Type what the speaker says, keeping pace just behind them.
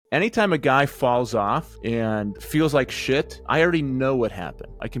anytime a guy falls off and feels like shit, I already know what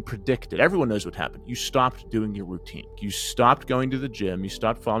happened. I can predict it. Everyone knows what happened. You stopped doing your routine. You stopped going to the gym. You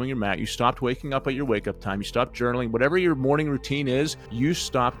stopped following your mat. You stopped waking up at your wake up time. You stopped journaling. Whatever your morning routine is, you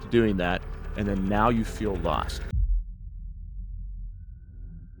stopped doing that. And then now you feel lost.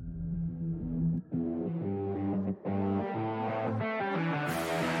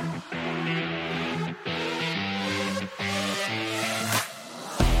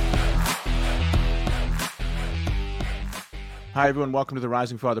 Hi, everyone. Welcome to the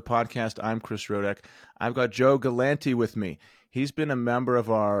Rising Father podcast. I'm Chris Rodack. I've got Joe Galante with me. He's been a member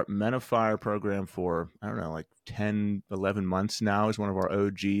of our Men of Fire program for, I don't know, like 10, 11 months now. He's one of our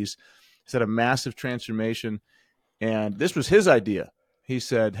OGs. He's had a massive transformation, and this was his idea. He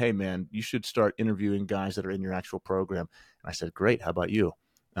said, hey, man, you should start interviewing guys that are in your actual program. And I said, great. How about you?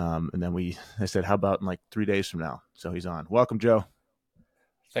 And then I said, how about in like 3 days from now? So he's on. Welcome, Joe.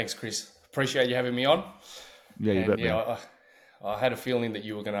 Thanks, Chris. Appreciate you having me on. Yeah, you bet, man. I had a feeling that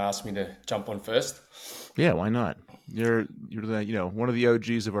you were going to ask me to jump on first. Yeah, why not? You're the, one of the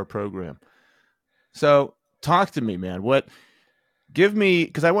OGs of our program. So talk to me, man. Because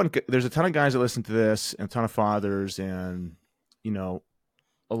there's a ton of guys that listen to this and a ton of fathers, and, a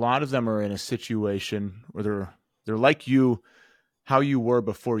lot of them are in a situation where they're like you, how you were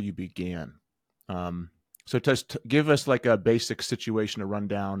before you began. So just give us like a basic situation, a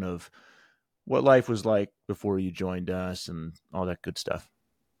rundown of what life was like before you joined us and all that good stuff.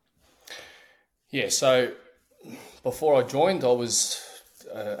 Yeah, so before I joined, I was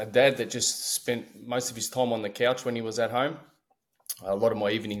a dad that just spent most of his time on the couch when he was at home. A lot of my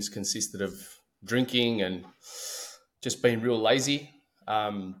evenings consisted of drinking and just being real lazy.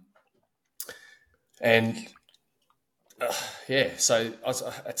 So at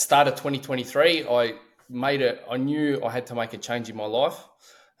the start of 2023, I knew I had to make a change in my life.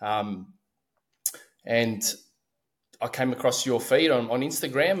 And I came across your feed on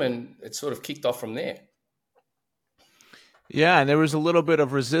Instagram, and it sort of kicked off from there. Yeah, and there was a little bit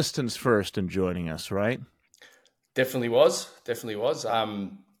of resistance first in joining us, right? Definitely was. There's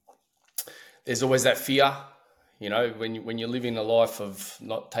always that fear, when you're living a life of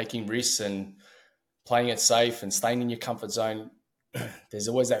not taking risks and playing it safe and staying in your comfort zone. There's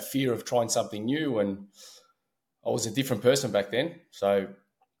always that fear of trying something new, and I was a different person back then, so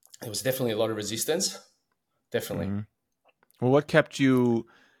there was definitely a lot of resistance. Definitely. Mm-hmm. Well, what kept you?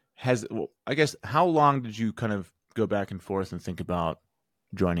 I guess, how long did you kind of go back and forth and think about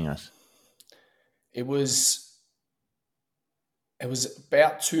joining us? It was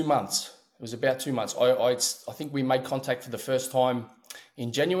about 2 months. I think we made contact for the first time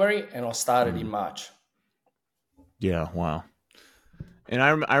in January, and I started in March. Yeah, wow. And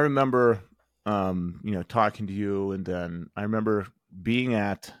I remember, talking to you, and then I remember being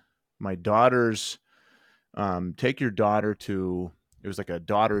at my daughter's. Take your daughter to. It was like a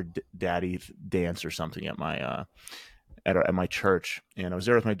daughter daddy dance or something at my at my church, and I was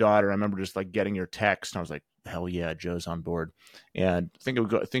there with my daughter. I remember just like getting your text, and I was like, hell yeah, Joe's on board. And I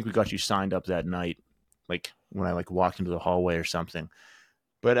think we got you signed up that night, like when I like walked into the hallway or something.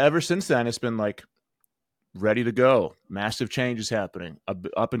 But ever since then, it's been like ready to go. Massive changes happening,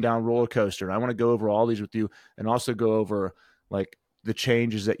 up and down roller coaster. And I want to go over all these with you, and also go over like the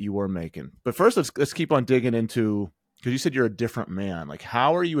changes that you were making. But first, let's keep on digging into, because you said you're a different man. Like,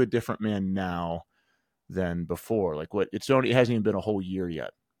 how are you a different man now than before? Like, it hasn't even been a whole year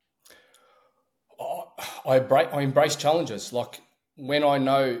yet. I embrace challenges. Like when I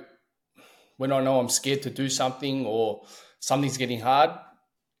know I'm scared to do something or something's getting hard,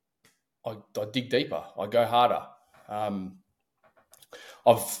 I dig deeper. I go harder.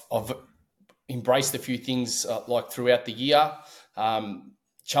 I've embraced a few things like throughout the year,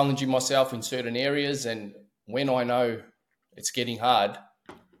 challenging myself in certain areas, and when I know it's getting hard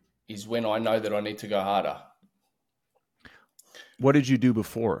is when I know that I need to go harder. What did you do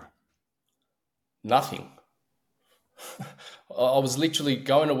before? Nothing. I was literally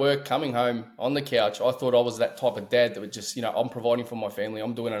going to work, coming home on the couch. I thought I was that type of dad that would just, I'm providing for my family.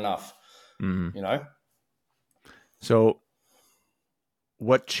 I'm doing enough, So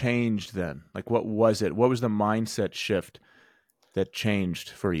what changed then? Like, what was it? What was the mindset shift that changed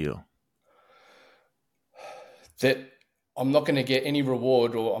for you? That I'm not going to get any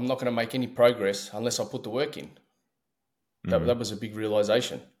reward, or I'm not going to make any progress unless I put the work in. That was a big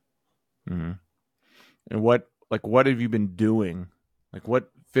realization. Mm-hmm. And what have you been doing? Like, what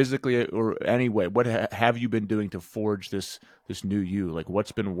physically or anyway, what have you been doing to forge this new you? Like,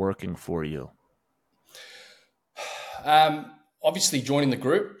 what's been working for you? Obviously joining the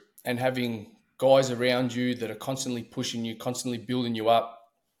group and having guys around you that are constantly pushing you, constantly building you up.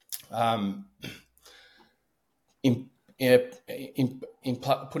 um, in,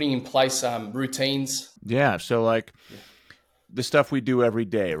 putting in place routines. Yeah. So like Yeah, the stuff we do every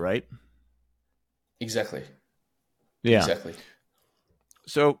day, right? exactly, Yeah. exactly.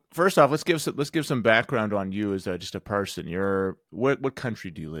 So first off, let's give some background on you as just a person. You're what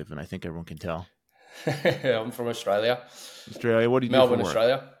country do you live in? I think everyone can tell. I'm from Australia, Australia. What do you do for Melbourne, work?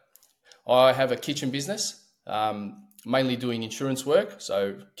 Australia. I have a kitchen business, mainly doing insurance work,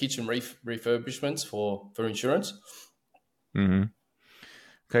 so kitchen refurbishments for insurance. Mm-hmm.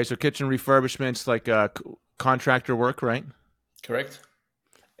 Okay, so kitchen refurbishments, like contractor work, right? Correct?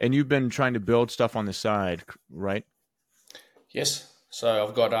 And you've been trying to build stuff on the side, right? Yes. So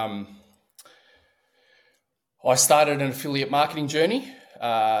I've got I started an affiliate marketing journey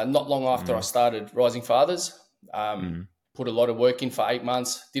not long after I Mm-hmm. started Rising Fathers. Mm-hmm. Put a lot of work in for 8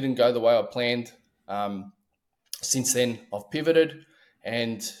 months. Didn't go the way I planned. Since then, I've pivoted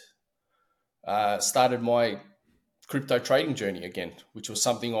and started my crypto trading journey again, which was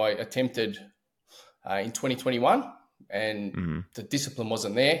something I attempted in 2021, and Mm-hmm. the discipline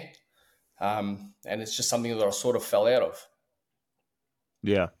wasn't there. And it's just something that I sort of fell out of.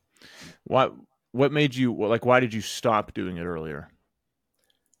 Yeah. What what made you like? Why did you stop doing it earlier?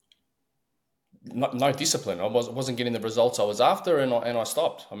 No discipline. Wasn't getting the results I was after, and I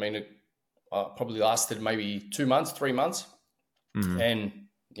stopped. I mean, it probably lasted maybe 2 months, 3 months, Mm-hmm. and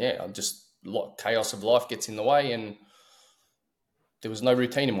yeah, I just chaos of life gets in the way, and there was no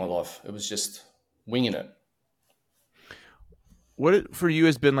routine in my life. It was just winging it. For you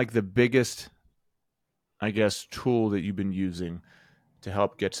has been like the biggest, I guess, tool that you've been using to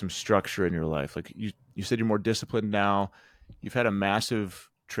help get some structure in your life? Like you said, you're more disciplined now. You've had a massive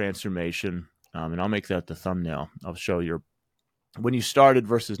transformation, and I'll make that the thumbnail. I'll show your when you started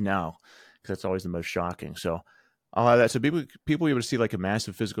versus now, because that's always the most shocking. So I'll have that. So people able to see like a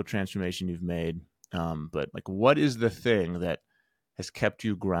massive physical transformation you've made. But like, what is the thing that has kept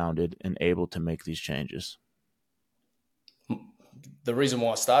you grounded and able to make these changes? The reason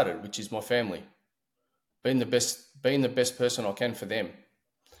why I started, which is my family, being the best person I can for them,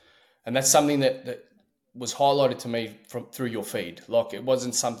 and that's something that was highlighted to me from through your feed. Like it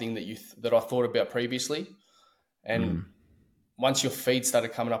wasn't something that I thought about previously, and Mm-hmm. once your feed started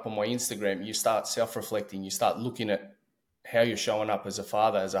coming up on my Instagram, you start self-reflecting. You start looking at how you're showing up as a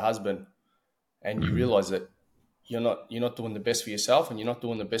father, as a husband, and you Mm-hmm. realize that you're not doing the best for yourself, and you're not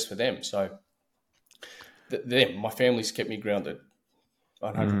doing the best for them. So, my family's kept me grounded,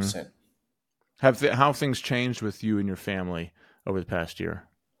 Mm-hmm. 100%. How have things changed with you and your family over the past year?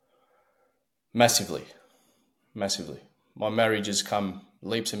 Massively, massively. My marriage has come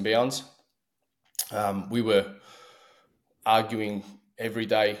leaps and bounds. We were arguing every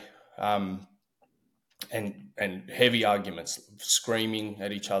day, um, and heavy arguments, screaming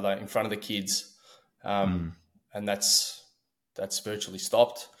at each other in front of the kids, Mm-hmm. and that's virtually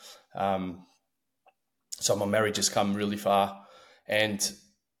stopped. Um, so my marriage has come really far, and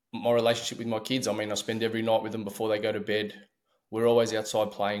my relationship with my kids. I mean, I spend every night with them before they go to bed. We're always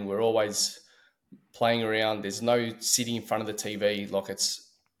outside playing. We're always playing around. There's no sitting in front of the TV. Like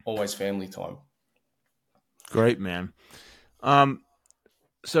it's always family time. Great, man. Um,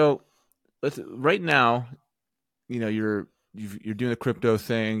 so right now, you're doing the crypto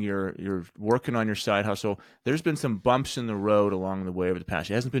thing. You're working on your side hustle. There's been some bumps in the road along the way over the past.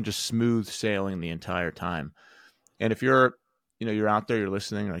 It hasn't been just smooth sailing the entire time. And if you're out there, you're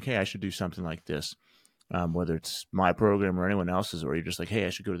listening, you're like, hey, I should do something like this. Whether it's my program or anyone else's, or you're just like, hey, I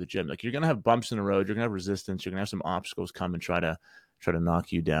should go to the gym. Like you're gonna have bumps in the road. You're gonna have resistance. You're gonna have some obstacles come and try to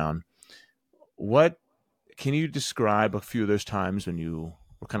knock you down. What can you describe a few of those times when you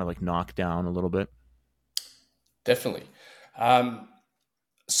were kind of like knocked down a little bit? Definitely. Um,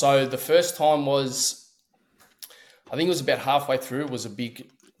 so the first time was, I think it was about halfway through. It was a big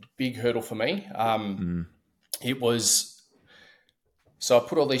hurdle for me. Mm, It was, so I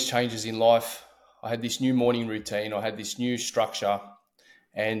put all these changes in life. I had this new morning routine. I had this new structure,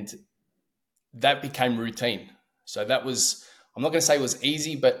 and that became routine. So that was, I'm not going to say it was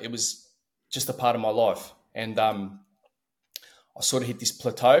easy, but it was just a part of my life. And I sort of hit this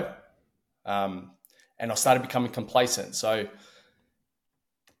plateau, um, and I started becoming complacent. So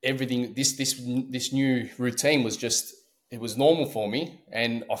everything, this new routine was just, it was normal for me,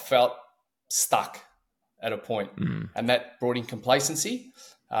 and I felt stuck at a point, mm, and that brought in complacency,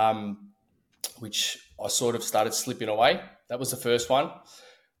 um, which I sort of started slipping away. That was the first one.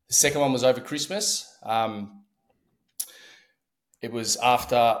 The second one was over Christmas. It was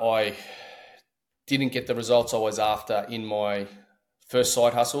after I didn't get the results I was after in my first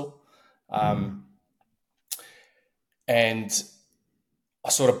side hustle. mm, And I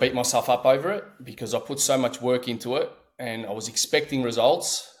sort of beat myself up over it because I put so much work into it and I was expecting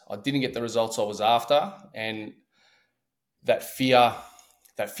results. I didn't get the results I was after, and that fear,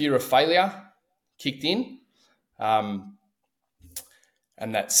 that fear of failure kicked in, um,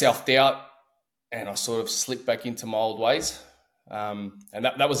 and that self doubt, and I sort of slipped back into my old ways. And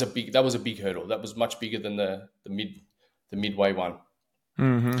that was a big hurdle. That was much bigger than the midway one.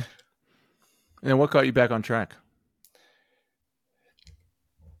 Mm-hmm. And what got you back on track?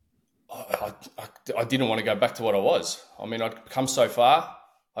 I didn't want to go back to what I was. I mean, I'd come so far.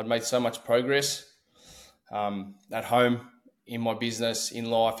 I'd made so much progress at home, in my business, in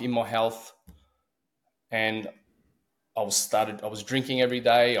life, in my health, and I was drinking every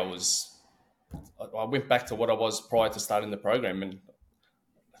day. I went back to what I was prior to starting the program, and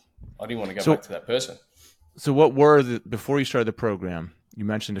I didn't want to go back So, to that person. so what were before you started the program? You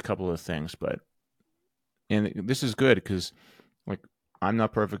mentioned a couple of things, and this is good because, like, I'm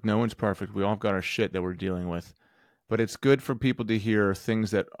not perfect. No one's perfect. We all got our shit that we're dealing with, but it's good for people to hear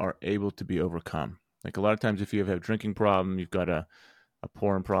things that are able to be overcome. Like a lot of times, if you have a drinking problem, you've got a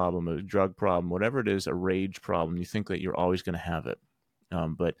porn problem, a drug problem, whatever it is, a rage problem, you think that you're always going to have it.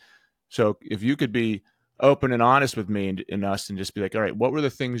 But so if you could be open and honest with me and us and just be like, all right, what were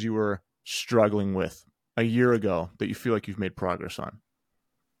the things you were struggling with a year ago that you feel like you've made progress on?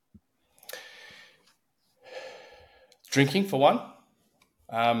 Drinking, for one,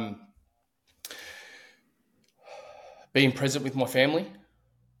 being present with my family,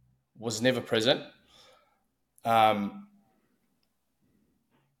 was never present. The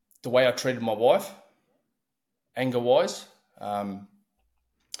way I treated my wife, anger wise,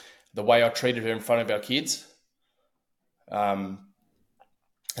 the way I treated her in front of our kids, and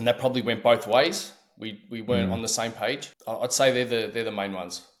that probably went both ways. We weren't on the same page. I'd say they're the main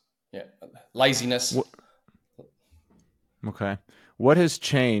ones. Yeah, laziness. What, okay, what has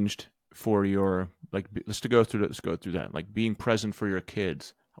changed for your like? Let's go through that. Let's go through that. Like being present for your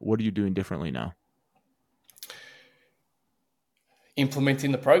kids. What are you doing differently now?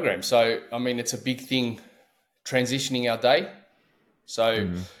 Implementing the program. So, I mean, it's a big thing transitioning our day. So,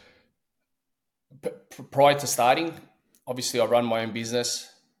 Mm-hmm. prior to starting, obviously, I run my own business.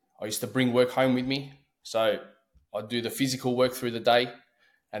 I used to bring work home with me. So, I'd do the physical work through the day,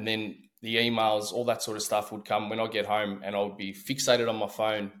 and then the emails, all that sort of stuff would come when I get home, and I would be fixated on my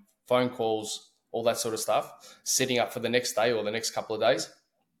phone calls, all that sort of stuff, setting up for the next day or the next couple of days.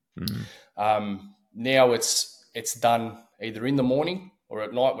 Mm-hmm. Now it's done either in the morning or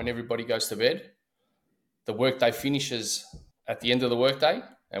at night when everybody goes to bed. The workday finishes at the end of the workday,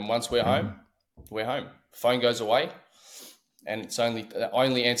 and once we're Mm-hmm. home, we're home. Phone goes away, and I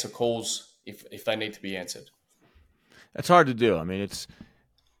only answer calls if they need to be answered. It's hard to do. I mean,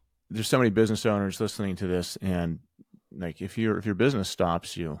 there's so many business owners listening to this, and like if your business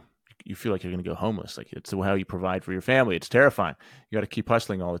stops, you feel like you're going to go homeless. Like it's how you provide for your family. It's terrifying. You got to keep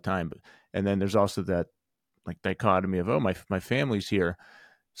hustling all the time. And then there's also that like dichotomy of, oh, my family's here,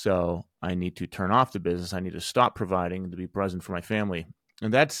 so I need to turn off the business. I need to stop providing to be present for my family.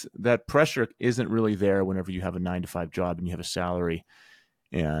 And that pressure isn't really there whenever you have a 9 to 5 job and you have a salary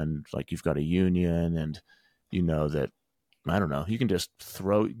and like you've got a union and you know that I don't know. You can just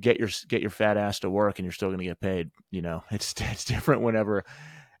get your fat ass to work, and you're still going to get paid. You know, it's different whenever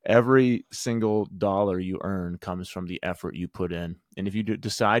every single dollar you earn comes from the effort you put in. And if you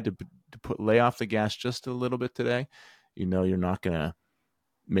decide to lay off the gas just a little bit today, you know you're not going to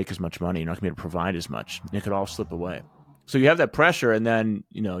make as much money. You're not going to be able to provide as much. It could all slip away. So you have that pressure, and then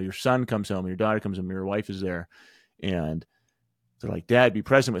you know your son comes home, your daughter comes home, your wife is there, and they're like, Dad, be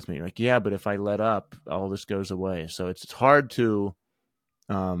present with me. You're like, yeah, but if I let up, all this goes away. So it's hard to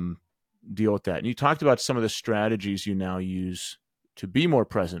um, deal with that. And you talked about some of the strategies you now use to be more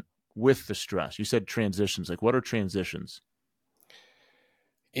present with the stress. You said transitions. Like, what are transitions?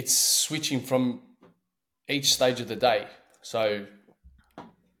 It's switching from each stage of the day. So from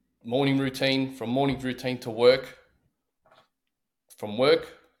morning routine to work, from work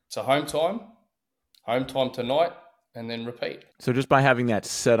to home time to night, and then repeat. So just by having that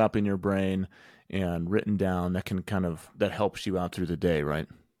set up in your brain and written down, that helps you out through the day, right?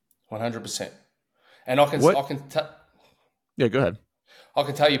 100%. And I can What? I can Yeah, go ahead. I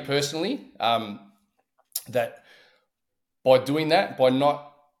can tell you personally that by doing that, by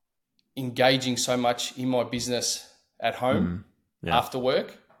not engaging so much in my business at home Mm, yeah, after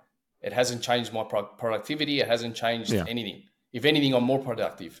work, it hasn't changed my productivity. It hasn't changed yeah, anything. If anything, I'm more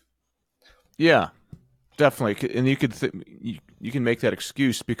productive. yeah, definitely. And you can make that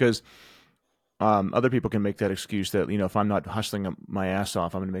excuse because other people can make that excuse that if I'm not hustling my ass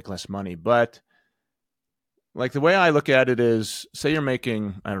off, I'm going to make less money. But Like the way I look at it is, say you're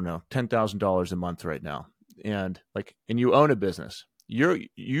making, I don't know, $10,000 a month right now, and you own a business.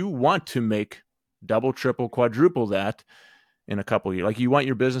 You want to make double, triple, quadruple that in a couple of years. Like you want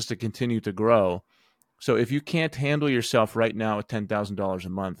your business to continue to grow. So if you can't handle yourself right now at $10,000 a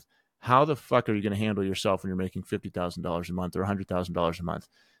month, how the fuck are you going to handle yourself when you're making $50,000 a month or $100,000 a month?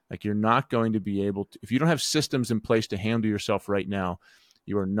 Like you're not going to be able to, if you don't have systems in place to handle yourself right now,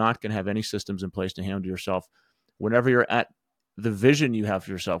 you are not going to have any systems in place to handle yourself whenever you're at the vision you have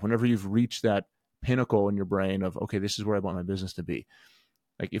for yourself, whenever you've reached that pinnacle in your brain of, okay, this is where I want my business to be.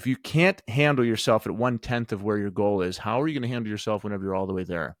 Like if you can't handle yourself at 1/10 of where your goal is, how are you going to handle yourself whenever you're all the way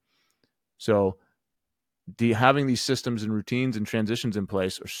there? So having these systems and routines and transitions in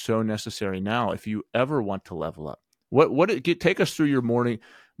place are so necessary now if you ever want to level up. Take us through your morning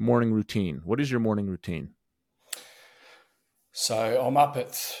routine. What is your morning routine? So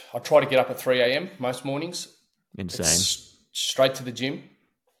I try to get up at 3 a.m. most mornings. Insane. It's straight to the gym,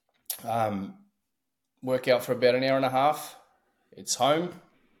 work out for about an hour and a half. It's home,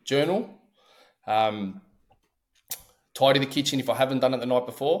 journal, tidy the kitchen if I haven't done it the night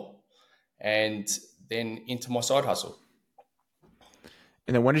before, and then into my side hustle.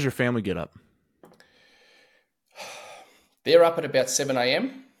 And then when does your family get up? They're up at about 7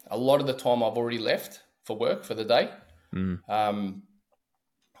 a.m. A lot of the time I've already left for work for the day.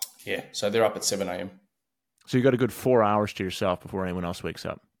 So they're up at 7 a.m. So you got a good 4 hours to yourself before anyone else wakes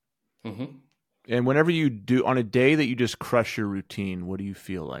up. Mm-hmm. And whenever you do, on a day that you just crush your routine, what do you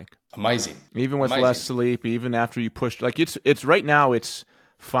feel like? Amazing. Even with less sleep, even after you push, like it's right now, it's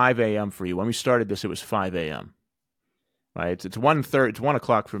 5 a.m. for you. When we started this, it was 5 a.m. Right? It's 1:30, it's 1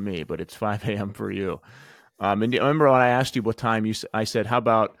 o'clock for me, but it's 5 a.m. for you. And remember when I asked you what time I said, how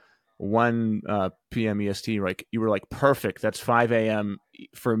about 1 p.m. EST? Right? You were like, perfect. That's 5 a.m.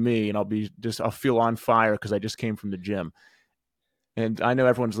 for me, and I'll feel on fire because I just came from the gym. And I know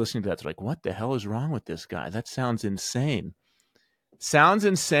everyone's listening to that. They're like, what the hell is wrong with this guy? That sounds insane. Sounds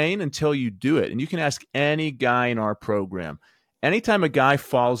insane until you do it. And you can ask any guy in our program. Anytime a guy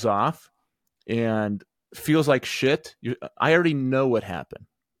falls off and feels like shit, I already know what happened.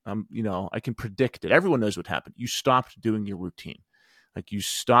 I can predict it. Everyone knows what happened. You stopped doing your routine. Like you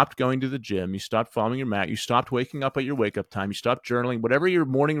stopped going to the gym. You stopped following your mat. You stopped waking up at your wake up time. You stopped journaling. Whatever your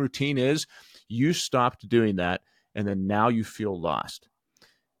morning routine is, you stopped doing that. And then now you feel lost.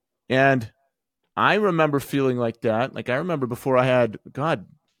 And I remember feeling like that. Like I remember before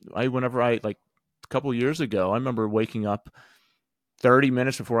whenever I like a couple years ago, I remember waking up 30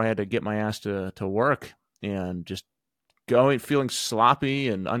 minutes before I had to get my ass to work and just feeling sloppy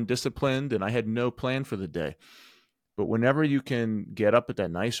and undisciplined, and I had no plan for the day. But whenever you can get up at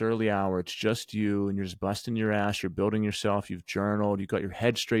that nice early hour, it's just you and you're just busting your ass, you're building yourself, you've journaled, you've got your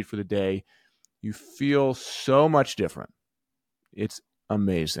head straight for the day, you feel so much different. It's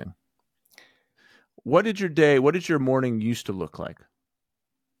amazing. What did your morning used to look like?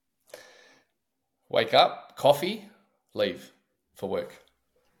 Wake up, coffee, leave for work.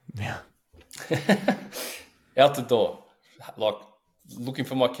 Yeah. Out the door, like looking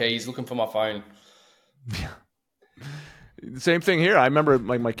for my keys, looking for my phone. Yeah. Same thing here. I remember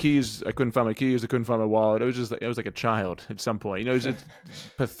my keys. I couldn't find my keys. I couldn't find my wallet. It was like a child at some point. It was just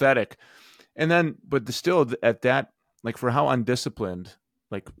pathetic. And then, but still at that, like for how undisciplined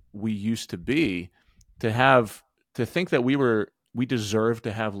like we used to be, to think that we deserve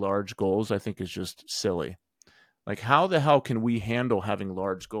to have large goals, I think is just silly. Like how the hell can we handle having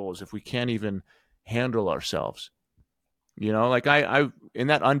large goals if we can't even handle ourselves? Like I in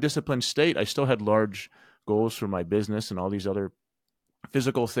that undisciplined state, I still had large goals for my business and all these other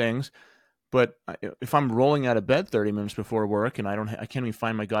physical things. But if I'm rolling out of bed 30 minutes before work and I can't even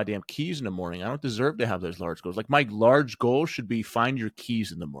find my goddamn keys in the morning, I don't deserve to have those large goals. Like my large goal should be find your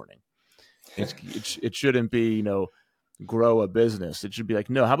keys in the morning. It shouldn't be, grow a business. It should be like,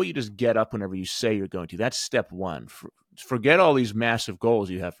 no, how about you just get up whenever you say you're going to? That's step one. Forget all these massive goals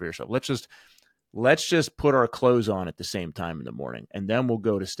you have for yourself. Let's just put our clothes on at the same time in the morning, and then we'll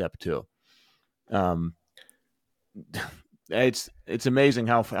go to step two. It's amazing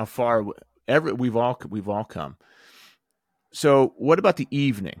how far we've all come. So, what about the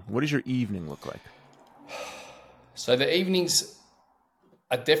evening? What does your evening look like? So the evenings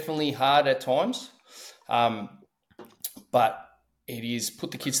are definitely hard at times, but it is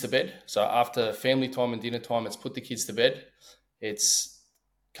put the kids to bed. So after family time and dinner time, it's put the kids to bed. It's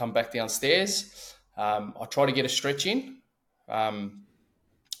come back downstairs. I try to get a stretch in,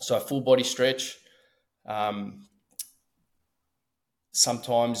 so a full body stretch.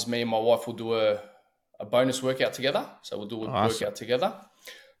 Sometimes me and my wife will do a bonus workout together. So we'll do a Awesome. workout together.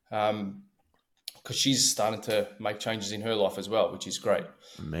 because she's starting to make changes in her life as well, which is great.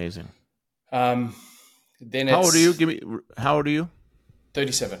 Amazing. Um, then How old are you? it's How old are you?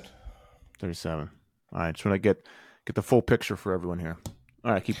 37. 37. All right. Just want to get the full picture for everyone here.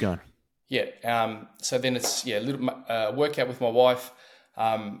 All right. Keep going. Yeah. So then it's a little workout with my wife,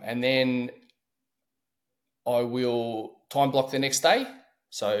 and then I will time block the next day.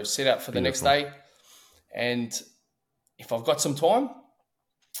 So set out for the next Beautiful. day, and if I've got some time,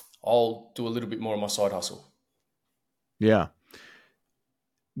 I'll do a little bit more of my side hustle. Yeah.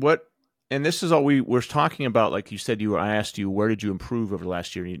 What, and this is all we were talking about. Like you said, I asked you, where did you improve over the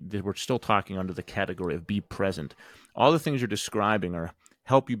last year? We're still talking under the category of be present. All the things you're describing are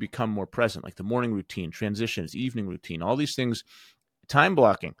help you become more present, like the morning routine, transitions, evening routine, all these things, time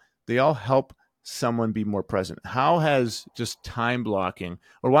blocking, they all help someone be more present. How has just time blocking,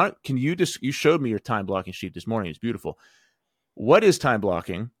 or why can you just, you showed me your time blocking sheet this morning. It's beautiful. What is time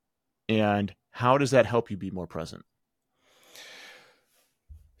blocking and how does that help you be more present?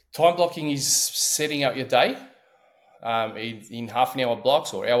 Time blocking is setting out your day in half an hour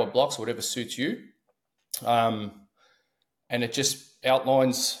blocks or hour blocks, whatever suits you. And it just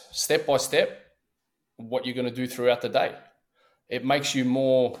outlines step by step what you're going to do throughout the day. It makes you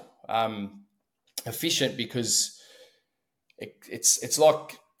more efficient because it's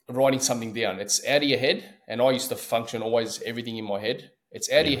like writing something down. It's out of your head, and I used to function always everything in my head. It's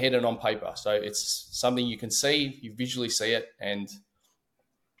out of Yeah. your head and on paper, so it's something you can see, you visually see it, and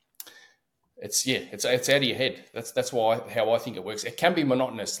it's out of your head. That's why how I think it works. It can be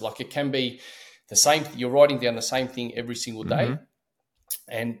monotonous, like it can be the same. You're writing down the same thing every single day, Mm-hmm.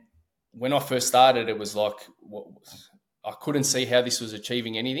 and when I first started, it was like I couldn't see how this was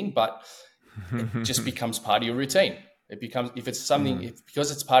achieving anything, but it just becomes part of your routine. It becomes if it's something Mm-hmm.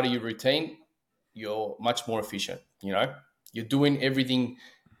 because it's part of your routine, you're much more efficient. You're doing everything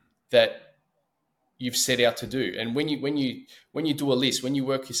that you've set out to do. And when you do a list, when you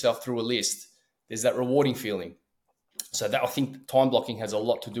work yourself through a list, there's that rewarding feeling. So that I think time blocking has a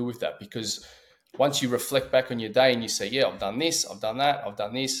lot to do with that because once you reflect back on your day and you say, yeah, I've done this, I've done that, I've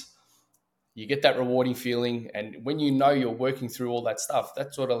done this, you get that rewarding feeling. And when you know you're working through all that stuff,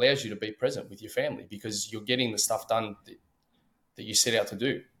 that's what allows you to be present with your family because you're getting the stuff done that you set out to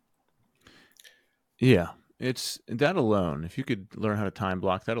do. Yeah. It's that alone. If you could learn how to time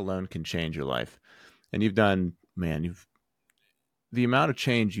block, that alone can change your life. And you've done, man, the amount of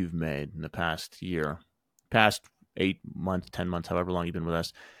change you've made in the past year, past 8 months, 10 months, however long you've been with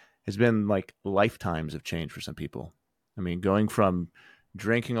us, has been like lifetimes of change for some people. I mean, going from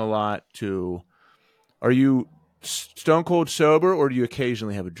drinking a lot to, are you stone cold sober or do you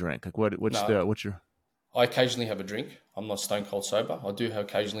occasionally have a drink? Like No, what's your, I occasionally have a drink. I'm not stone cold sober. I do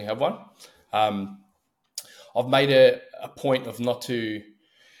occasionally have one. Um, I've made a point of not to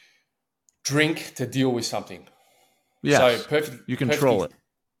drink to deal with something. So yes, you control perfect,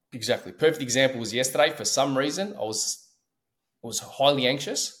 it. exactly. Perfect example was yesterday. For some reason, I was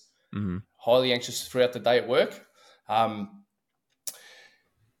Mm-hmm. highly anxious throughout the day at work, and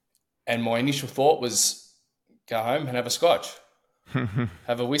my initial thought was go home and have a scotch,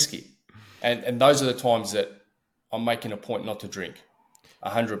 have a whiskey, and those are the times that I'm making a point not to drink.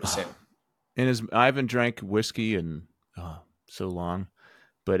 100%. And I haven't drank whiskey in so long,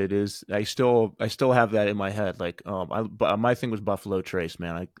 but it is I still have that in my head. Like my thing was Buffalo Trace,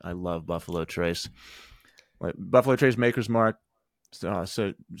 man. I love Buffalo Trace. Like Buffalo Trace Maker's Mark,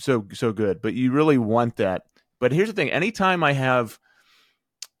 so good. But you really want that. But here's the thing: anytime I have,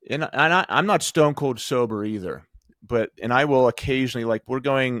 I'm not stone cold sober either, and I will occasionally, like we're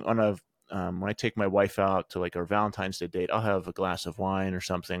going on a when I take my wife out to like our Valentine's Day date, I'll have a glass of wine or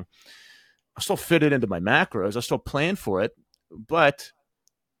something. I'll still fit it into my macros. I'll still plan for it, but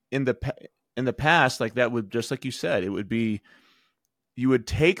in the in the past, like that would, just like you said, it would be, you would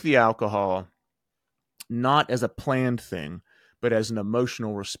take the alcohol not as a planned thing, but as an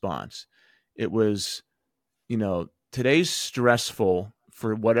emotional response. It was, today's stressful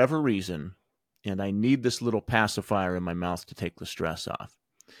for whatever reason, and I need this little pacifier in my mouth to take the stress off.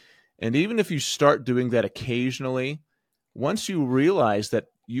 And even if you start doing that occasionally, once you realize that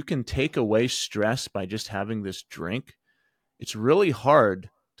you can take away stress by just having this drink, it's really hard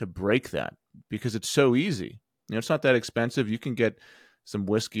to break that because it's so easy. It's not that expensive. You can get some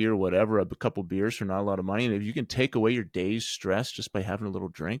whiskey or whatever, a couple beers for not a lot of money. And if you can take away your day's stress just by having a little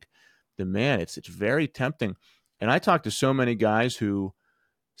drink, then man, it's very tempting. And I talk to so many guys who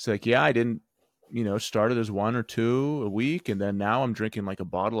say, like, yeah, I didn't, started as one or two a week, and then now I'm drinking like a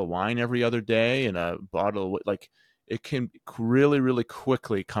bottle of wine every other day and a bottle of, like, it can really, really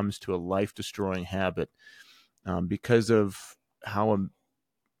quickly comes to a life destroying habit because of how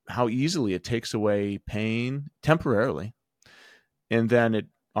how easily it takes away pain temporarily. And then it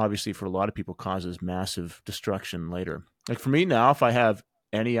obviously for a lot of people causes massive destruction later. Like for me now, if I have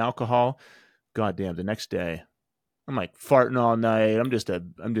any alcohol, goddamn, the next day I'm like farting all night. I'm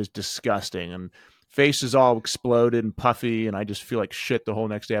just disgusting, and face is all exploded and puffy, and I just feel like shit the whole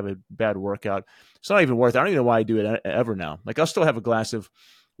next day. I have a bad workout. It's not even worth it. I don't even know why I do it ever now. Like I'll still have a glass of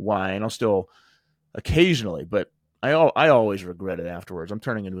wine. I'll still occasionally, but I always regret it afterwards. I'm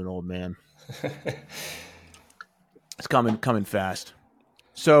turning into an old man. It's coming fast.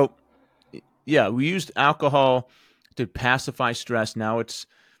 So yeah, we used alcohol to pacify stress. Now it's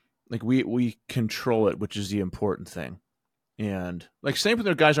like we control it, which is the important thing. And like same with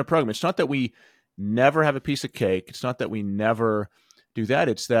the guys in our program. It's not that we never have a piece of cake. It's not that we never do that.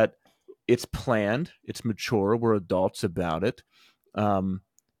 It's that it's planned. It's mature. We're adults about it. In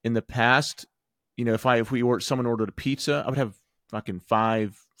the past, someone ordered a pizza, I would have fucking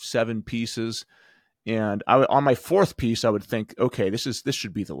 5, 7 pieces. And on my fourth piece, I would think, okay, this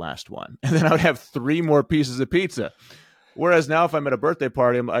should be the last one. And then I would have 3 more pieces of pizza. Whereas now, if I'm at a birthday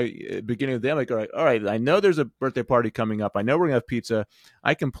party, beginning of the day, I'm like, all right, I know there's a birthday party coming up. I know we're gonna have pizza.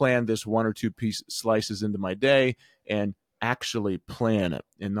 I can plan this 1 or 2 piece slices into my day and actually plan it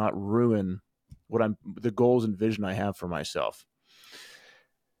and not ruin the goals and vision I have for myself.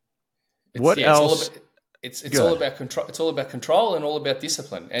 What else? It's all about control. It's all about control and all about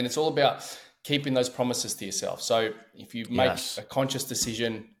discipline, and it's all about keeping those promises to yourself. So if you make a conscious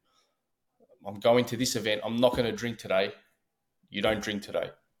decision, I'm going to this event, I'm not going to drink today. You don't drink today,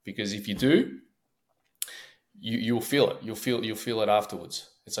 because if you do, you'll feel it. You'll feel it afterwards.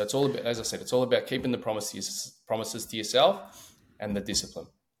 And so it's all about, as I said, it's all about keeping the promises to yourself and the discipline.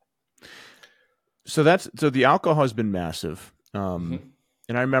 So the alcohol has been massive. And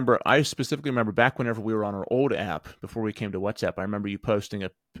I specifically remember back whenever we were on our old app before we came to WhatsApp, I remember you posting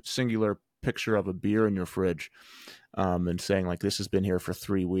a singular picture of a beer in your fridge, and saying like, this has been here for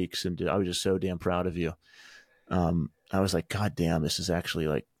 3 weeks. And I was just so damn proud of you. I was like, God damn, this is actually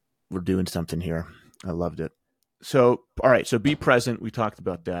like, we're doing something here. I loved it. So, all right. So be present. We talked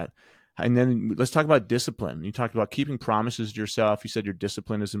about that. And then let's talk about discipline. You talked about keeping promises to yourself. You said your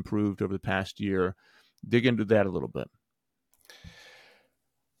discipline has improved over the past year. Dig into that a little bit.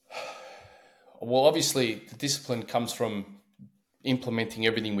 Well, obviously the discipline comes from implementing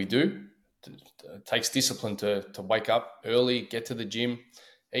everything we do. It takes discipline to wake up early, get to the gym,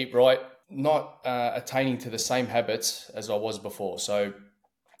 eat right, not attaining to the same habits as I was before. So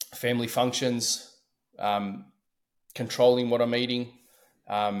family functions, controlling what I'm eating,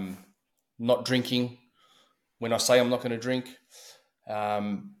 not drinking when I say I'm not going to drink.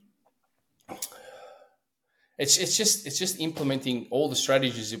 It's just implementing all the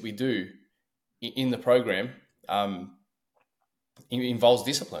strategies that we do in the program. Involves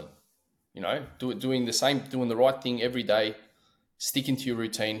discipline. Doing the right thing every day, sticking to your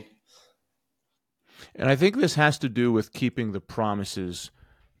routine. And I think this has to do with keeping the promises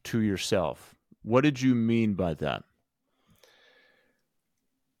to yourself. What did you mean by that?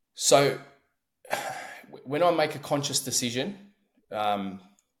 So when I make a conscious decision, in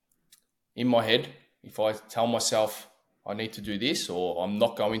my head, if I tell myself I need to do this or I'm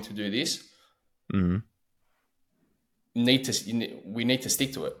not going to do this, we need to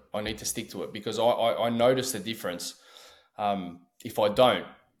stick to it. I need to stick to it, because I notice the difference. If I don't,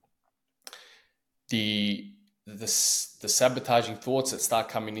 the sabotaging thoughts that start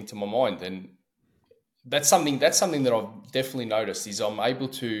coming into my mind, and that's something that I've definitely noticed, is I'm able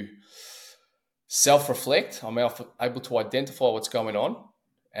to self-reflect. I'm able to identify what's going on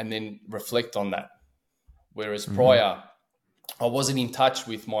and then reflect on that. Whereas prior, I wasn't in touch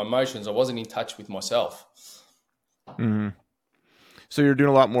with my emotions. I wasn't in touch with myself. Mm-hmm. So you're doing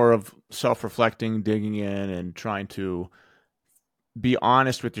a lot more of self-reflecting, digging in, and trying to be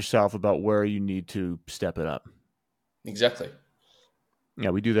honest with yourself about where you need to step it up. Exactly. Yeah,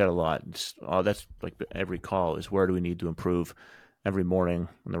 we do that a lot. That's like every call is, where do we need to improve? Every morning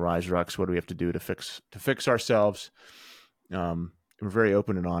on the Rise Rucks, what do we have to do to fix ourselves? We're very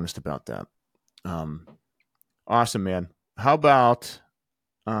open and honest about that. Awesome, man. How about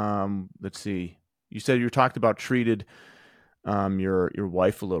let's see. You said you talked about treated your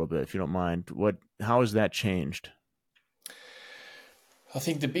wife a little bit, if you don't mind. How has that changed? I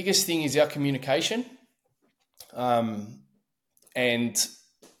think the biggest thing is our communication, and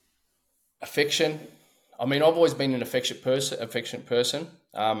affection. I mean, I've always been an affectionate person.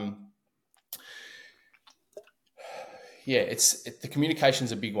 The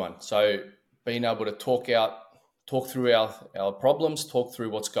communication's a big one. So being able to talk through our problems, talk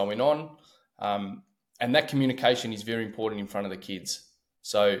through what's going on, and that communication is very important in front of the kids.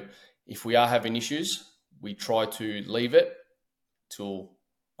 So if we are having issues, we try to leave it till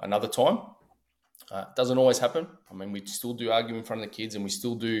another time. It doesn't always happen. I mean, we still do argue in front of the kids, and we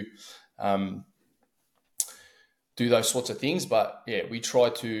still do those sorts of things. But yeah, we try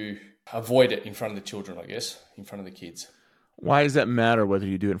to avoid it in front of the children, I guess, in front of the kids. Why does that matter whether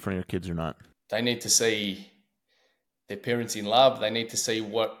you do it in front of your kids or not? They need to see their parents in love. They need to see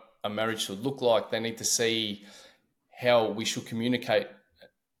what a marriage should look like. They need to see how we should communicate,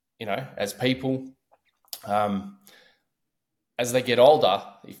 as people. As they get older,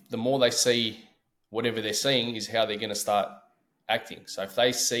 the more they see whatever they're seeing is how they're going to start acting. So if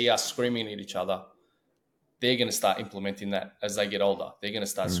they see us screaming at each other, they're going to start implementing that as they get older. They're going to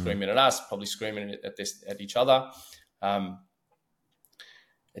start screaming at us, probably screaming at each other.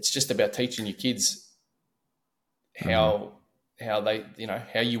 It's just about teaching your kids how they,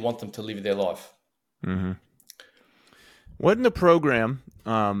 how you want them to live their life. Mm-hmm. What in the program,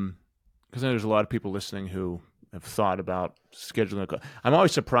 because there's a lot of people listening who have thought about scheduling a call. I'm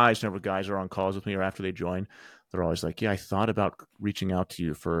always surprised whenever guys are on calls with me or after they join. They're always like, yeah, I thought about reaching out to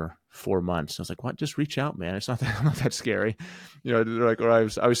you for 4 months. I was like, what? Just reach out, man. It's not that scary. They're like, or I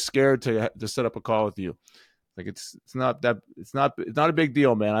was scared to set up a call with you. Like it's not a big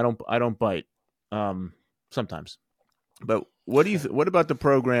deal, man. I don't bite. Sometimes. But what do you what about the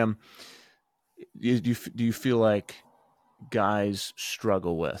program? Do you feel like guys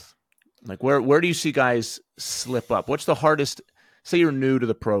struggle with? Like where do you see guys slip up? What's the hardest? Say you're new to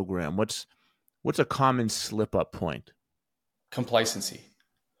the program. What's a common slip up point? Complacency.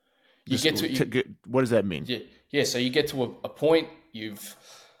 What does that mean? Yeah. So you get to a point. You've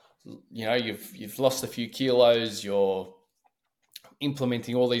lost a few kilos. You're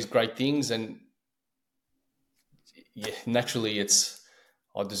implementing all these great things, and naturally, it's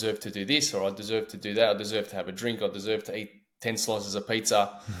I deserve to do this, or I deserve to do that. I deserve to have a drink. I deserve to eat 10 slices of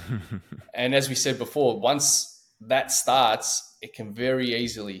pizza. And as we said before, once that starts, it can very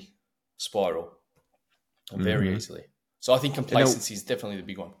easily spiral. Very easily. So I think complacency is definitely the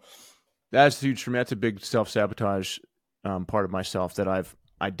big one. That's huge for me. That's a big self-sabotage part of myself that I've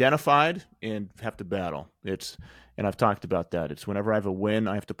identified and have to battle. And I've talked about that. It's whenever I have a win,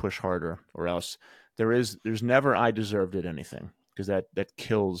 I have to push harder, or else there's never I deserved it anything, because that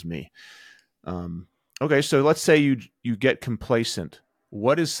kills me. Okay, so let's say you get complacent.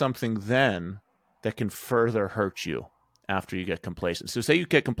 What is something then that can further hurt you after you get complacent? So say you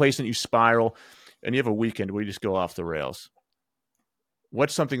get complacent, you spiral, and you have a weekend where you just go off the rails.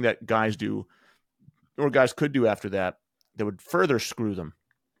 What's something that guys do, or guys could do after that would further screw them?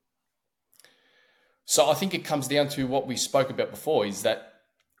 So I think it comes down to what we spoke about before, is that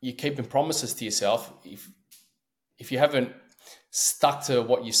you're keeping promises to yourself. If you haven't stuck to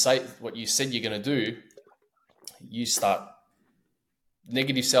what you said you're going to do, you start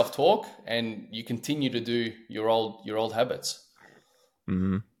negative self-talk and you continue to do your old habits.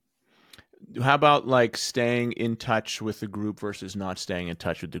 Mm-hmm. How about like staying in touch with the group versus not staying in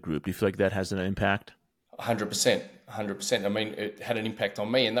touch with the group? Do you feel like that has an impact? 100%. I mean, it had an impact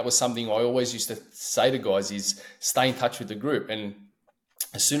on me, and that was something I always used to say to guys is stay in touch with the group. And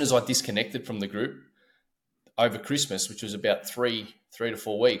as soon as I disconnected from the group over Christmas, which was about 3 to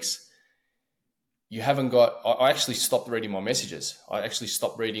 4 weeks, I actually stopped reading my messages. I actually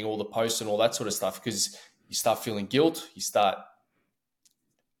stopped reading all the posts and all that sort of stuff, because you start feeling guilt, you start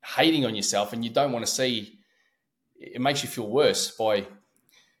hating on yourself, and you don't want to see, it makes you feel worse by,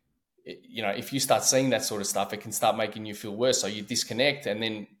 if you start seeing that sort of stuff, it can start making you feel worse. So you disconnect, and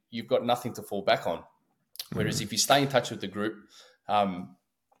then you've got nothing to fall back on. Whereas if you stay in touch with the group, guys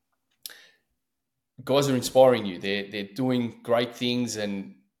are inspiring you. They're doing great things,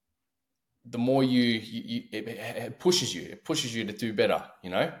 and the more it pushes you. It pushes you to do better.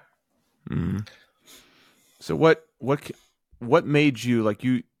 Mm-hmm. So what made you, like,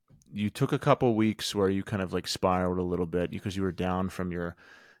 you took a couple of weeks where you kind of like spiraled a little bit because you were down from your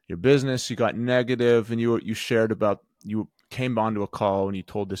business, you got negative, and you shared about, you came onto a call and you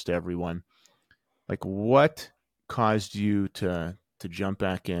told this to everyone. Like, what caused you to jump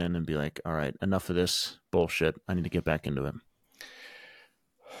back in and be like, all right, enough of this bullshit, I need to get back into it?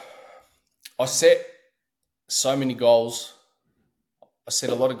 I set so many goals. I set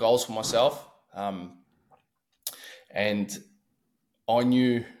a lot of goals for myself. And I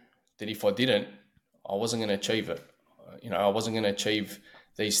knew that if I didn't, I wasn't going to achieve it. I wasn't going to achieve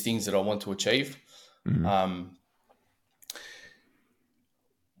these things that I want to achieve. Mm-hmm.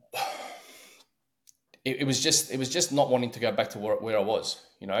 It was just not wanting to go back to where I was.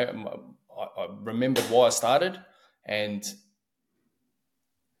 I remembered why I started, and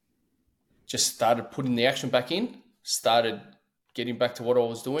just started putting the action back in, started getting back to what I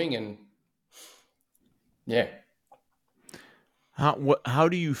was doing. And yeah. How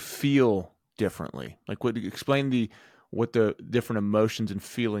do you feel differently? Like, explain what the different emotions and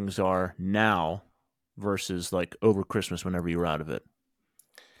feelings are now versus like over Christmas whenever you were out of it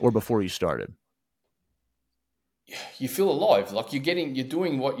or before you started. You feel alive, like you're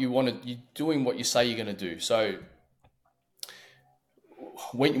doing what you want to, you're doing what you say you're going to do. So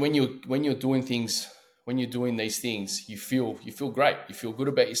when you're doing things, when you're doing these things, you feel great, you feel good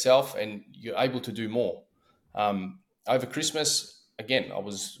about yourself, and you're able to do more. Over Christmas, again, I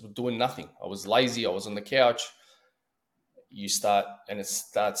was doing nothing. I was lazy. I was on the couch. It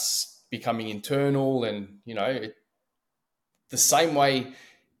starts becoming internal, and the same way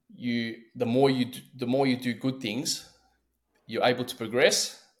the more you do good things, you're able to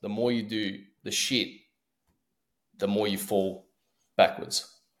progress. The more you do the shit, the more you fall backwards.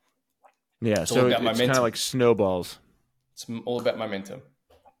 Yeah, It's all so about it's kind of momentum. like snowballs. It's all about momentum,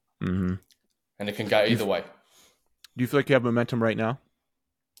 Mm-hmm. and it can go Do you either way. do you feel like you have momentum right now?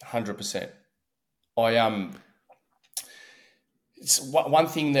 100%. I It's one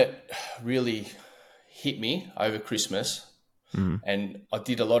thing that really hit me over Christmas, Mm-hmm. and I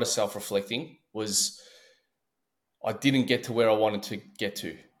did a lot of self reflecting. Was I didn't get to where I wanted to get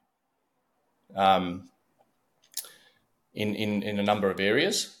to, um, in a number of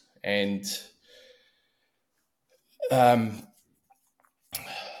areas, and um,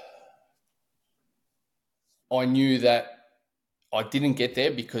 I knew that I didn't get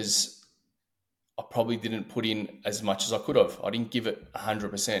there because I probably didn't put in as much as I could have. I didn't give it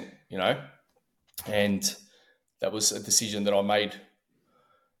 100%, and that was a decision that I made,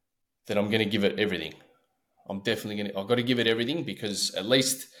 that I'm going to give it everything. I've got to give it everything, because at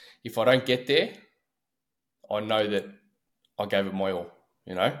least if I don't get there, I know that I gave it my all,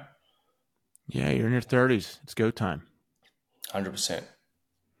 100%. Yeah, you're in your 30s. It's go time. 100%.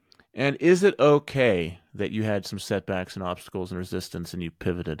 And is it okay that you had some setbacks and obstacles and resistance and you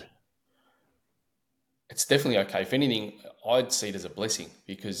pivoted? It's definitely okay. If anything, I'd see it as a blessing,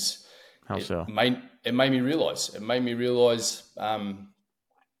 because How so? it made me realize. It made me realize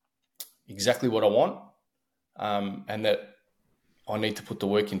exactly what I want, and that I need to put the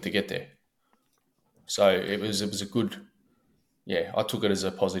work in to get there. So it was a good, yeah. I took it as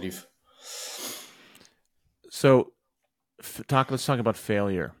a positive. So let's talk about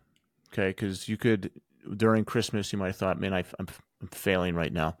failure. Okay, because you could during Christmas you might have thought, man, I'm failing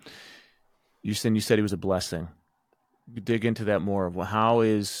right now. You said it was a blessing. Dig into that more. Well,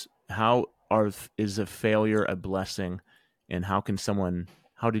 is a failure a blessing, and how can someone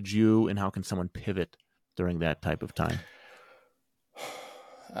pivot during that type of time?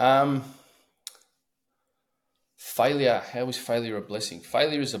 Um, Failure. How is failure a blessing?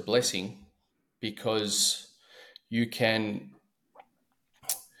 Failure is a blessing because you can.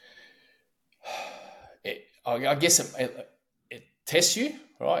 I guess it tests you,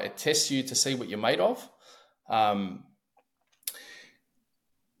 right? It tests you to see what you're made of, um,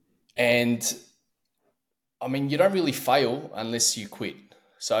 and I mean, you don't really fail unless you quit.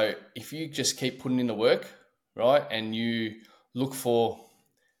 So if you just keep putting in the work, right, and you look for,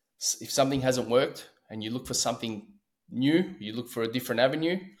 if something hasn't worked and you look for something new, you look for a different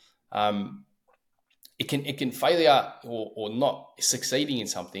avenue, um, it can failure, or not succeeding in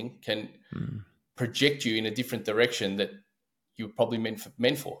something can Mm. project you in a different direction that you were probably meant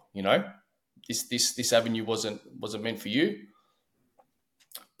for. This avenue wasn't meant for you.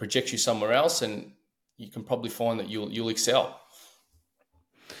 Project you somewhere else, and you can probably find that you'll excel.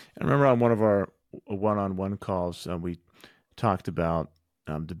 I remember on one of our one-on-one calls, we talked about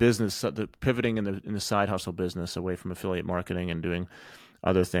the business, the pivoting in the side hustle business away from affiliate marketing and doing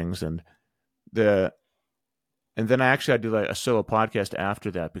other things, the and then I did like a solo podcast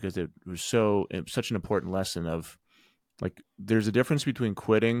after that because it was such an important lesson of like there's a difference between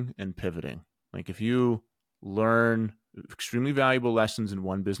quitting and pivoting. Like if you learn extremely valuable lessons in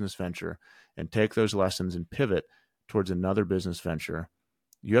one business venture and take those lessons and pivot towards another business venture,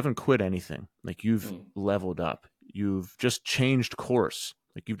 you haven't quit anything. Like you've Mm. leveled up. You've just changed course.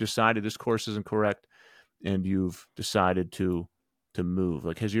 Like you've decided this course isn't correct and you've decided to move.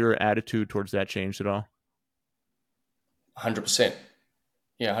 Like has your attitude towards that changed at all? 100%.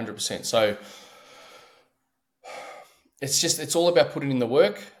 Yeah, 100%. So it's all about putting in the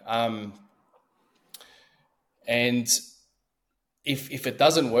work. And if it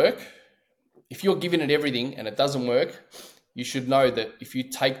doesn't work, if you're giving it everything and it doesn't work, you should know that if you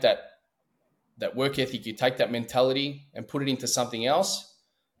take that work ethic, you take that mentality and put it into something else,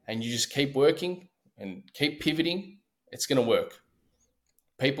 and you just keep working and keep pivoting, it's going to work.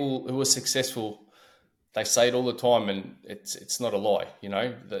 People who are successful, they say it all the time, and it's not a lie.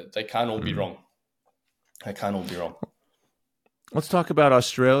 They can't all be Mm. wrong. They can't all be wrong. Let's talk about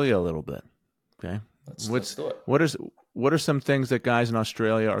Australia a little bit. Okay. Let's do it. What are some things that guys in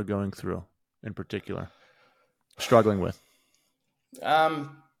Australia are going through in particular, struggling with? I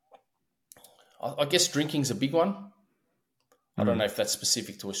guess drinking's a big one. I don't know if that's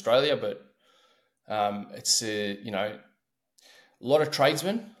specific to Australia, but it's a lot of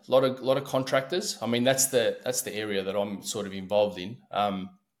tradesmen, a lot of contractors. I mean, that's the area that I'm sort of involved in.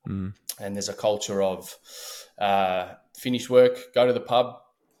 And there's a culture of finish work, go to the pub,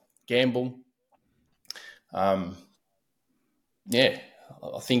 gamble. Yeah,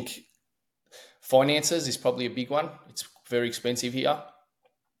 I think finances is probably a big one. It's very expensive here.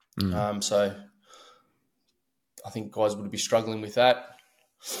 So I think guys would be struggling with that.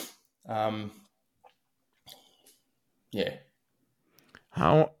 Yeah.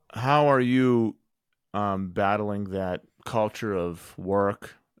 How are you battling that culture of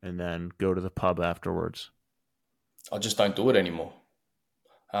work and then go to the pub afterwards? I just don't do it anymore.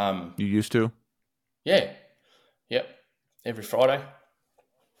 You used to? Yeah. Yep. Every Friday,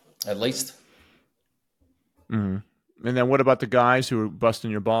 at least. And then what about the guys who are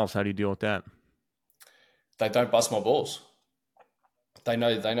busting your balls? How do you deal with that? They don't bust my balls. They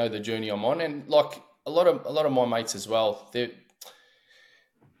know the journey I'm on, and like a lot of my mates as well. They're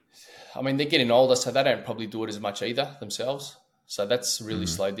getting older, so they don't probably do it as much either themselves. So that's really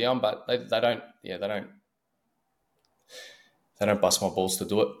slowed down. But they don't. Yeah, they don't bust my balls to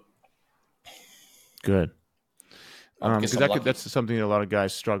do it. Good. I guess I'm lucky. That's something that a lot of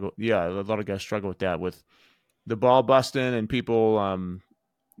guys struggle. Yeah, a lot of guys struggle with that, with the ball busting and people,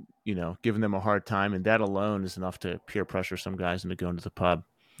 giving them a hard time, and that alone is enough to peer pressure some guys into going to the pub.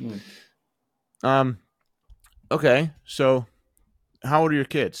 Okay, so how old are your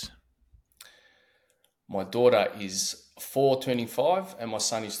kids? My daughter is 4, turning 5, and my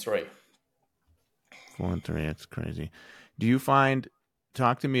son is 3. 4 and 3. That's crazy. Do you find?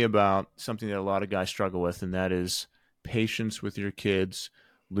 Talk to me about something that a lot of guys struggle with, and that is patience with your kids,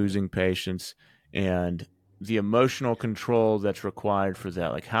 losing patience, and the emotional control that's required for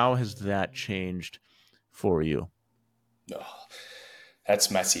that. Like, how has that changed for you? Oh,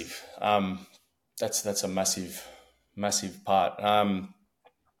 that's massive. That's a massive part.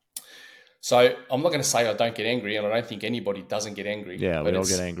 So I'm not going to say I don't get angry, and I don't think anybody doesn't get angry. Yeah, But we all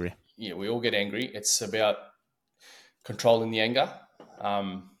get angry. Yeah, we all get angry. It's about controlling the anger.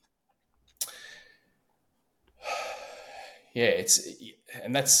 Yeah,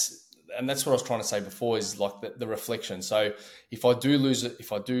 and that's what I was trying to say before, is like the reflection. So if I do lose it,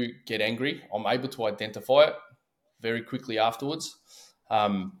 if I do get angry, I'm able to identify it very quickly afterwards.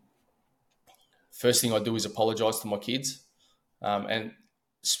 First thing I do is apologize to my kids, and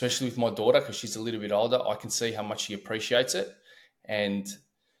especially with my daughter, because she's a little bit older, I can see how much she appreciates it, and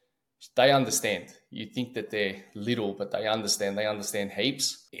they understand. You think that they're little, but they understand. They understand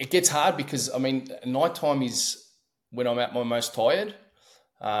heaps. It gets hard because nighttime is when I'm at my most tired,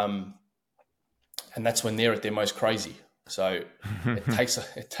 and that's when they're at their most crazy. So it takes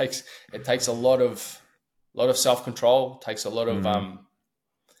a lot of self control. Takes a lot of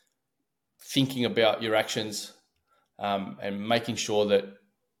thinking about your actions, and making sure that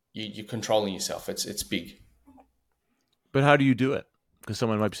you're controlling yourself. It's big. But how do you do it? Because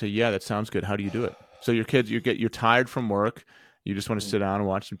someone might say, "Yeah, that sounds good." How do you do it? So your kids, you're tired from work, you just want to sit down and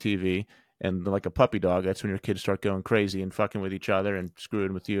watch some TV, and like a puppy dog, that's when your kids start going crazy and fucking with each other and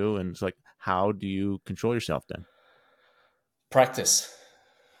screwing with you. And it's like, how do you control yourself then? Practice.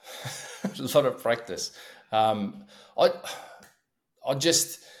 A lot of practice. I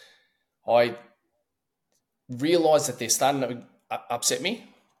realize that they're starting to upset me.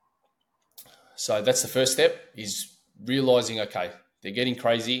 So that's the first step, is realizing, okay, they're getting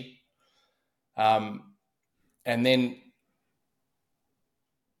crazy. And then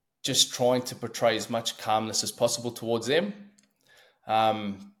just trying to portray as much calmness as possible towards them.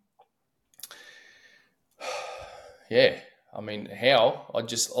 Yeah. How?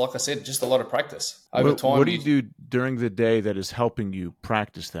 Like I said, just a lot of practice over time. What do you do during the day that is helping you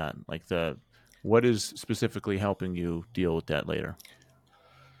practice that? Like what is specifically helping you deal with that later?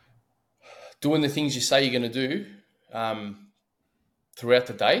 Doing the things you say you're going to do throughout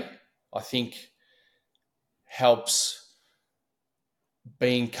the day, I think, helps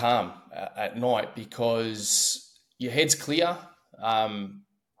being calm at night, because your head's clear.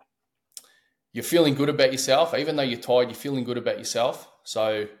 You're feeling good about yourself. Even though you're tired, you're feeling good about yourself.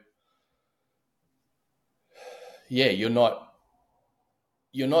 So, yeah, you're not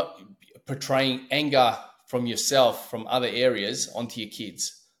portraying anger from yourself from other areas onto your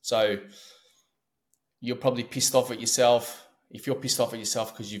kids. So you're probably pissed off at yourself. If you're pissed off at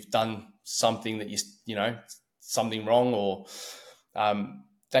yourself because you've done something that something wrong, or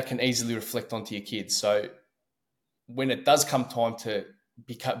that can easily reflect onto your kids. So when it does come time to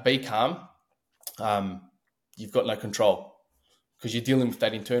be calm, you've got no control because you're dealing with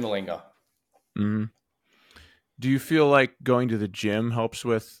that internal anger. Mm-hmm. Do you feel like going to the gym helps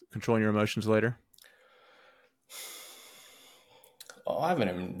with controlling your emotions later? I haven't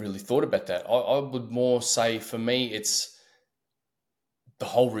even really thought about that. I would more say for me, it's the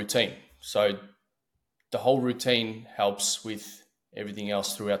whole routine. So the whole routine helps with everything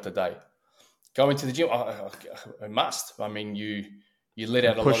else throughout the day. Going to the gym, I must. I mean, you let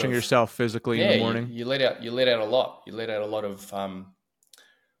Like out a lot pushing of, yourself physically in the yeah. morning? You let out a lot. You let out a lot of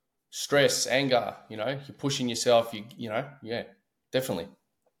stress, anger. You're pushing yourself. Yeah, definitely.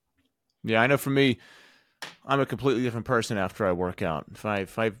 Yeah, I know for me, I'm a completely different person after I work out. If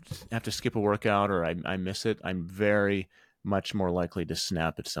I have to skip a workout or I miss it, I'm very much more likely to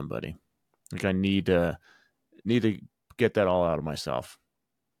snap at somebody. Like I need to get that all out of myself.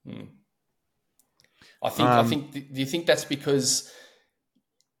 Hmm. I think. I Um, think. Do you think that's because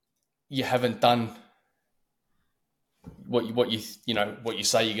you haven't done what you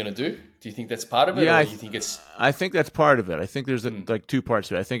say you're going to do? Do you think that's part of it, yeah, or you think it's? I think that's part of it. I think there's Hmm, like two parts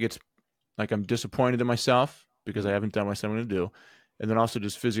to it. I think it's like I'm disappointed in myself because I hmm, haven't done what I said I'm going to do, and then also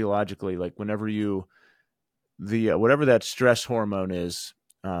just physiologically, like whenever you the whatever that stress hormone is,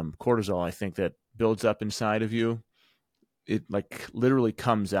 cortisol, I think that builds up inside of you. It like literally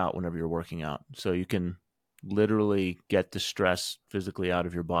comes out whenever you're working out, so you can literally get the stress physically out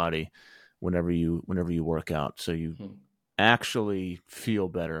of your body whenever you work out. So you hmm. actually feel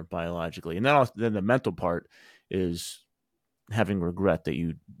better biologically, and then the mental part is having regret that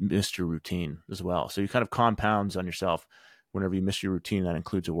you missed your routine as well. So you kind of compounds on yourself whenever you miss your routine. That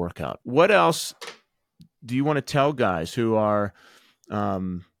includes a workout. What else do you want to tell guys who are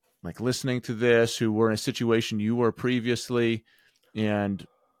um, like listening to this, who were in a situation you were previously, and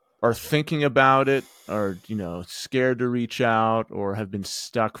are thinking about it, or scared to reach out, or have been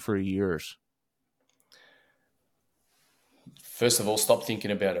stuck for years? First of all, stop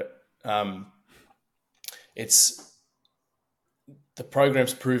thinking about it. It's the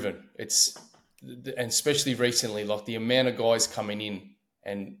program's proven. And especially recently, like the amount of guys coming in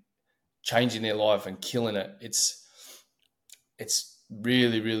and changing their life and killing it. It's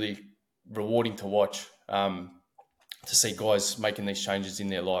really, really rewarding to watch. To see guys making these changes in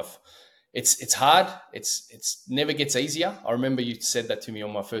their life. It's hard. It's never gets easier. I remember you said that to me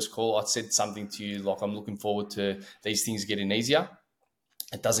on my first call. I said something to you like, I'm looking forward to these things getting easier.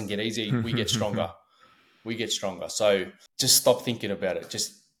 It doesn't get easier. We get stronger. We get stronger. So just stop thinking about it.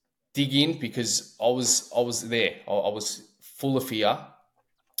 Just dig in, because I was there. I was full of fear,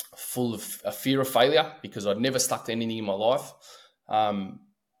 full of a fear of failure, because I'd never stuck to anything in my life. Um,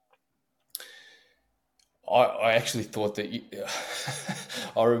 I actually thought that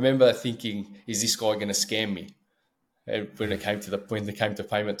I remember thinking, is this guy going to scam me? When it came to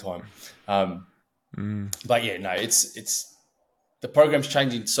payment time. Um, Mm. but yeah, no, it's the program's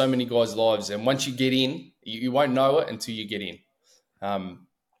changing so many guys' lives, and once you get in, you won't know it until you get in.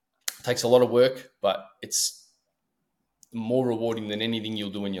 It takes a lot of work, but it's more rewarding than anything you'll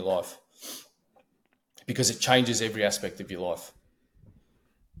do in your life, because it changes every aspect of your life.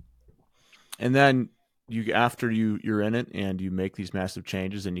 And then after you're in it and you make these massive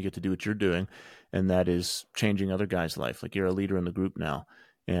changes, and you get to do what you're doing, and that is changing other guys' life. Like you're a leader in the group now,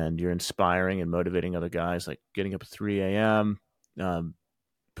 and you're inspiring and motivating other guys, like getting up at 3 a.m., um,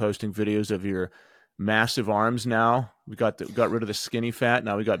 posting videos of your massive arms. Now we got rid of the skinny fat.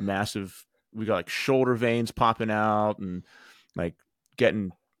 Now we got like shoulder veins popping out, and like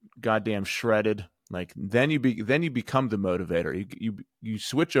getting goddamn shredded. Like then you become the motivator. You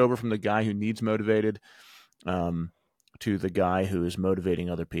switch over from the guy who needs motivated, um, to the guy who is motivating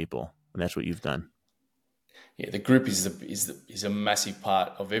other people, and that's what you've done. Yeah, the group is a massive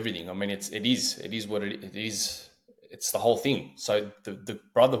part of everything. I mean, it is what it is. It's the whole thing. So the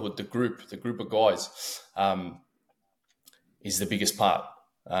brotherhood, the group of guys, is the biggest part.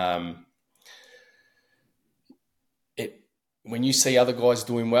 Um, it When you see other guys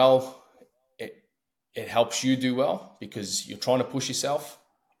doing well, it it helps you do well, because you're trying to push yourself.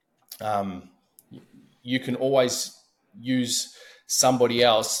 Um, you can always use somebody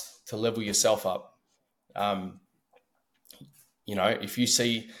else to level yourself up. Um, if you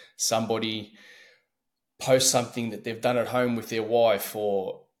see somebody post something that they've done at home with their wife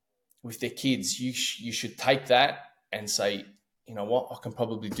or with their kids, you should take that and say, you know what, I can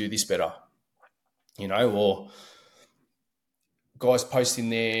probably do this better, or guys posting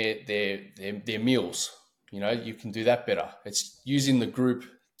their meals. You can do that better. It's using the group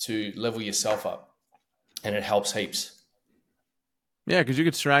to level yourself up, and it helps heaps. Yeah, because you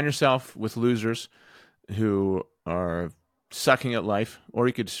could surround yourself with losers who are sucking at life, or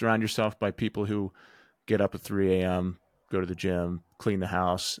you could surround yourself by people who get up at 3 a.m., go to the gym, clean the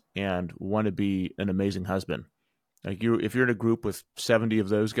house, and want to be an amazing husband. Like if you're in a group with 70 of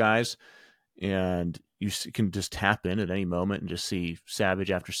those guys, and you can just tap in at any moment and just see savage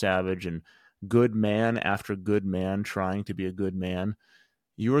after savage and good man after good man trying to be a good man,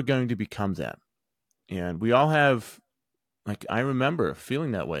 you are going to become that. And we all have, like, I remember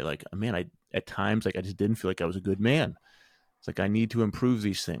feeling that way. Like, man, at times, like, I just didn't feel like I was a good man. It's like I need to improve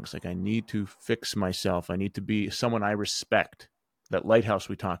these things. Like I need to fix myself. I need to be someone I respect. That lighthouse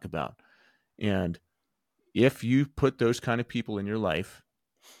we talk about. And if you put those kind of people in your life,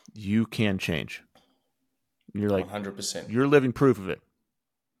 you can change. You're like 100%. you're living proof of it.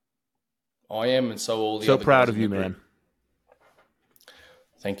 I am, and so all the So other proud guys of in the you, group. man.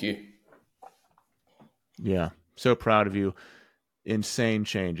 Thank you. Yeah, so proud of you. Insane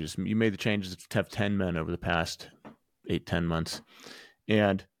changes. You made the changes to have 10 men over the past 8-10 months,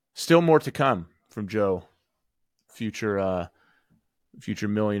 and still more to come from Joe, future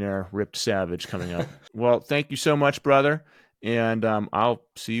millionaire, ripped savage coming up. Well, thank you so much, brother, and I'll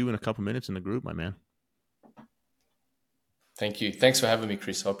see you in a couple minutes in the group, my man. Thank you. Thanks for having me,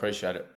 Chris. I appreciate it.